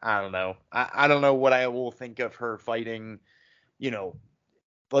 and I don't know. I don't know what I will think of her fighting,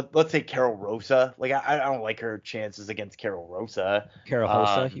 let's say Carol Rosa. Like, I don't like her chances against Carol Rosa. Carol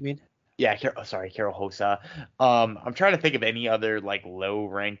Rosa, you mean? Yeah, Carol Rosa. I'm trying to think of any other like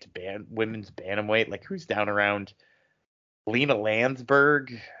low-ranked women's bantamweight. Like, who's down around Lena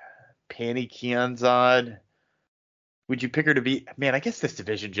Landsberg, Pani Kianzad. Would you pick her to be? Man, I guess this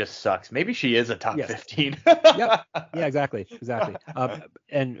division just sucks. Maybe she is a top 15. Yeah, exactly.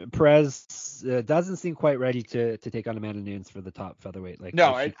 And Perez doesn't seem quite ready to take on Amanda Nunes for the top featherweight. Like,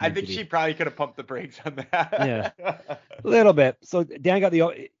 no, I think she probably could have pumped the brakes on that. Yeah, a little bit. So Dan got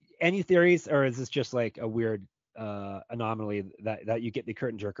any theories, or is this just like a weird anomaly that you get the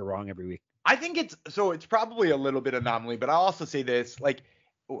curtain jerker wrong every week? I think it's probably a little bit anomaly, but I'll also say this, like,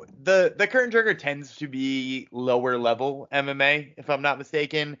 the curtain jerker tends to be lower level MMA, if I'm not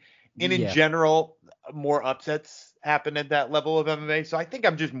mistaken. And in general, more upsets happen at that level of MMA. So I think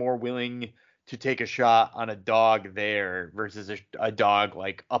I'm just more willing to take a shot on a dog there versus a dog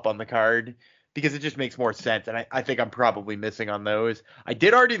like up on the card, because it just makes more sense. And I think I'm probably missing on those. I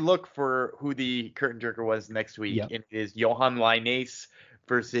did already look for who the curtain jerker was next week. It is Johan Lainez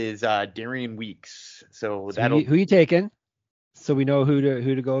versus Darian Weeks. So who you taking? So we know who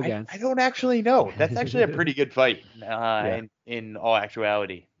to go against. I don't actually know. That's actually a pretty good fight in all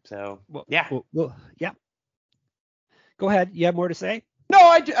actuality. So yeah. Well, yeah. Go ahead. You have more to say? No,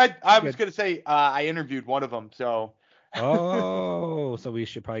 I was gonna say I interviewed one of them. So. Oh, so we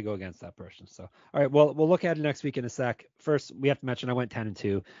should probably go against that person. So all right, well we'll look at it next week in a sec. First, we have to mention I went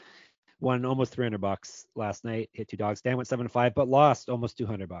 10-2, won almost $300 last night, hit two dogs. Dan went 7-5, but lost almost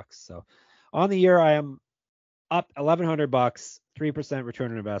 $200. So on the year I am up $1,100, 3%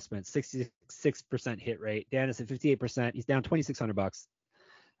 return on investment, 66% hit rate. Dan is at 58%. He's down $2,600.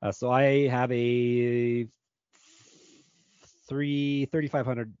 So I have a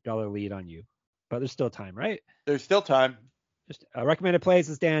 $3,500 lead on you, but there's still time, right? There's still time. Just recommended plays,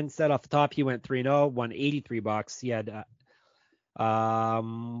 as Dan said off the top, he went 3-0, won $83. He had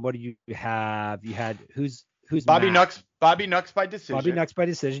what do you have? You had who's Bobby Nux by decision. Bobby Nux by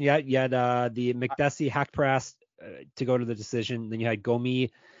decision. Yeah, you had the McDessie hack press to go to the decision. Then you had Gomi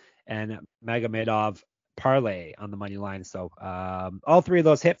and Magomedov parlay on the money line. So all three of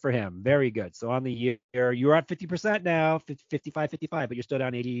those hit for him. Very good. So on the year, you're at 50% now, 55, but you're still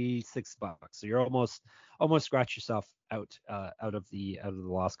down $86. So you're almost scratched yourself out of the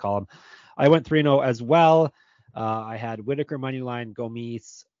loss column. I went 3-0 as well. I had Whitaker money line,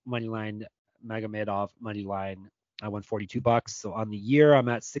 Gomis money line, Magomedov money line. I won $42. So on the year, I'm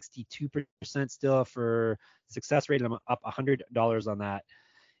at 62% still for success rate. I'm up $100 on that.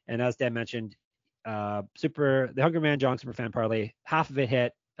 And as Dan mentioned, the Hungry Man Jong Super Fan Parlay, half of it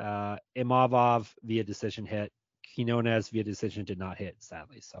hit. Imavov via decision hit. Quinones via decision did not hit,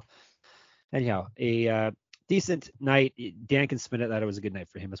 sadly. So anyhow, a decent night. Dan can spin it that it was a good night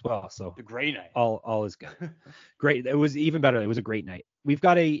for him as well. So a great night. All is good. Great. It was even better. It was a great night. We've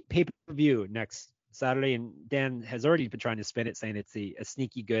got a pay-per-view next Saturday, and Dan has already been trying to spin it, saying it's a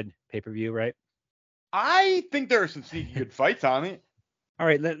sneaky good pay-per-view, right? I think there are some sneaky good fights on it. All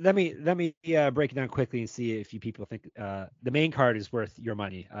right, let me break it down quickly and see if you people think the main card is worth your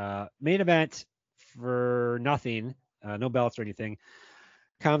money. Main event for nothing, no belts or anything.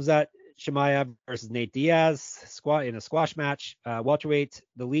 Khamzat Chimaev versus Nate Diaz in a squash match. Welterweight,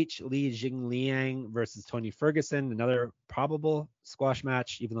 the Leech Li Jingliang versus Tony Ferguson, another probable squash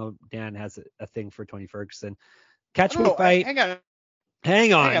match, even though Dan has a thing for Tony Ferguson. Catchweight fight.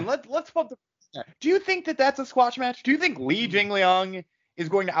 Hang on. Let's pump the. Do you think that's a squash match? Do you think Li Jingliang is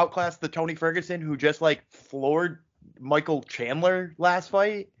going to outclass the Tony Ferguson who just floored Michael Chandler last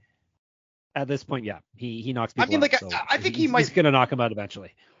fight? At this point, yeah, he knocks people out. I mean, so I think he's going to knock him out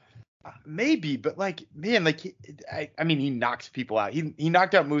eventually. Maybe, but he knocks people out. He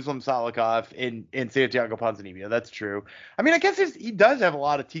knocked out Muslim Salikov in Santiago Ponzinibbio. That's true. I mean, I guess he does have a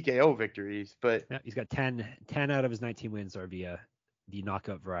lot of TKO victories, but yeah, he's got 10 out of his 19 wins are via the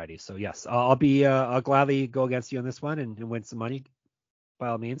knockout variety. So yes, I'll gladly go against you on this one and win some money. By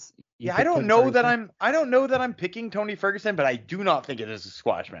all means. I don't know that I'm picking Tony Ferguson, but I do not think it is a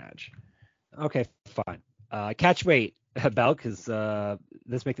squash match. Okay, fine. Catch weight belt, because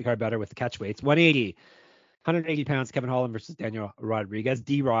let's make the card better with the catch weights. 180 pounds, Kevin Holland versus Daniel Rodriguez.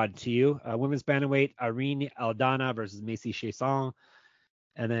 D-Rod to you. Women's bantamweight, Irene Aldana versus Macy Chiasson.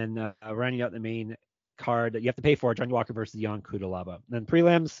 And then rounding out the main card you have to pay for, Johnny Walker versus Jan Kudalaba. Then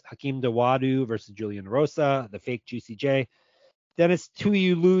prelims, Hakeem Dawadu versus Julian Rosa, the fake Juicy J. Dennis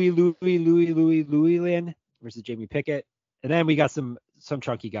Louis Lin versus Jamie Pickett. And then we got some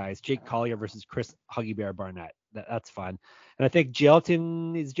chunky guys. Jake Collier versus Chris Huggy Bear Barnett. That's fun. And I think is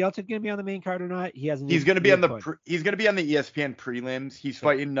Gelton going to be on the main card or not? He's going to be on the he's going to be on the ESPN prelims. He's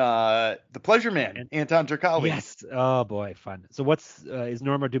fighting the Pleasure Man, Anton Turkalj. Yes. Oh boy, fun. So what's is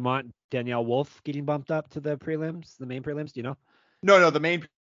Norma Dumont, Danielle Wolf getting bumped up to the prelims, the main prelims? Do you know? No, the main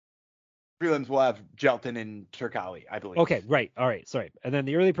prelims will have Gelton and Turkalj, I believe. Okay, right. All right, sorry. And then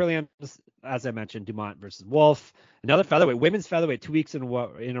the early prelims, as I mentioned, Dumont versus Wolf. Another featherweight, women's featherweight, 2 weeks in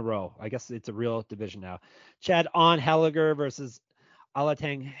a row. I guess it's a real division now. Chad Onhelliger versus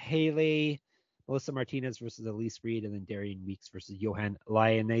Alatang Haley. Melissa Martinez versus Elise Reed. And then Darian Weeks versus Johan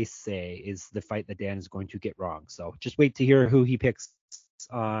Lionese is the fight that Dan is going to get wrong. So just wait to hear who he picks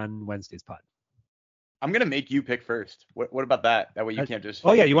on Wednesday's pod. I'm gonna make you pick first. What about that? That way you can't just.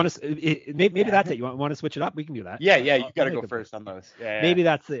 Oh yeah, you want to? Maybe that's it. You want to switch it up? We can do that. Yeah, you gotta go first on those. Yeah. Maybe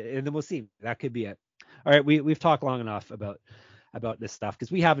that's it, and then we'll see. That could be it. All right, we've talked long enough about this stuff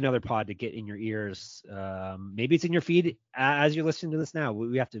because we have another pod to get in your ears. Maybe it's in your feed as you're listening to this now.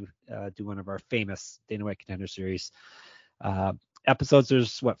 We have to do one of our famous Dana White Contender Series episodes.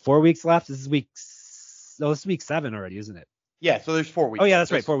 There's 4 weeks left. This is week 7 already, isn't it? Yeah, so there's 4 weeks. Oh yeah,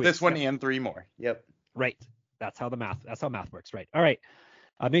 that's right. 4 weeks. This one and 3 more. Yep. Right. That's how math works. Right. All right.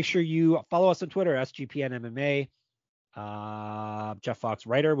 Make sure you follow us on Twitter, SGPN MMA. Jeff Fox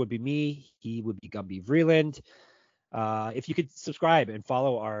writer would be me. He would be Gumby Vreeland. If you could subscribe and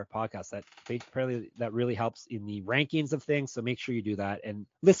follow our podcast, that really helps in the rankings of things. So make sure you do that and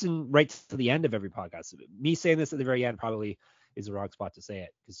listen right to the end of every podcast. Me saying this at the very end probably is the wrong spot to say it,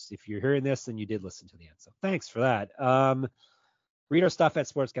 because if you're hearing this, then you did listen to the end. So thanks for that. Read our stuff at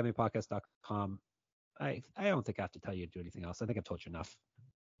sportsgamblingpodcast.com. I don't think I have to tell you to do anything else. I think I've told you enough.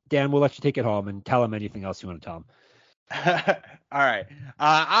 Dan, we'll let you take it home and tell him anything else you want to tell him. All right.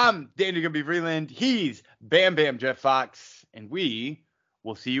 I'm Daniel Gumby Vreeland. He's Bam Bam Jeff Fox, and we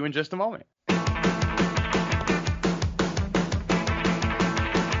will see you in just a moment.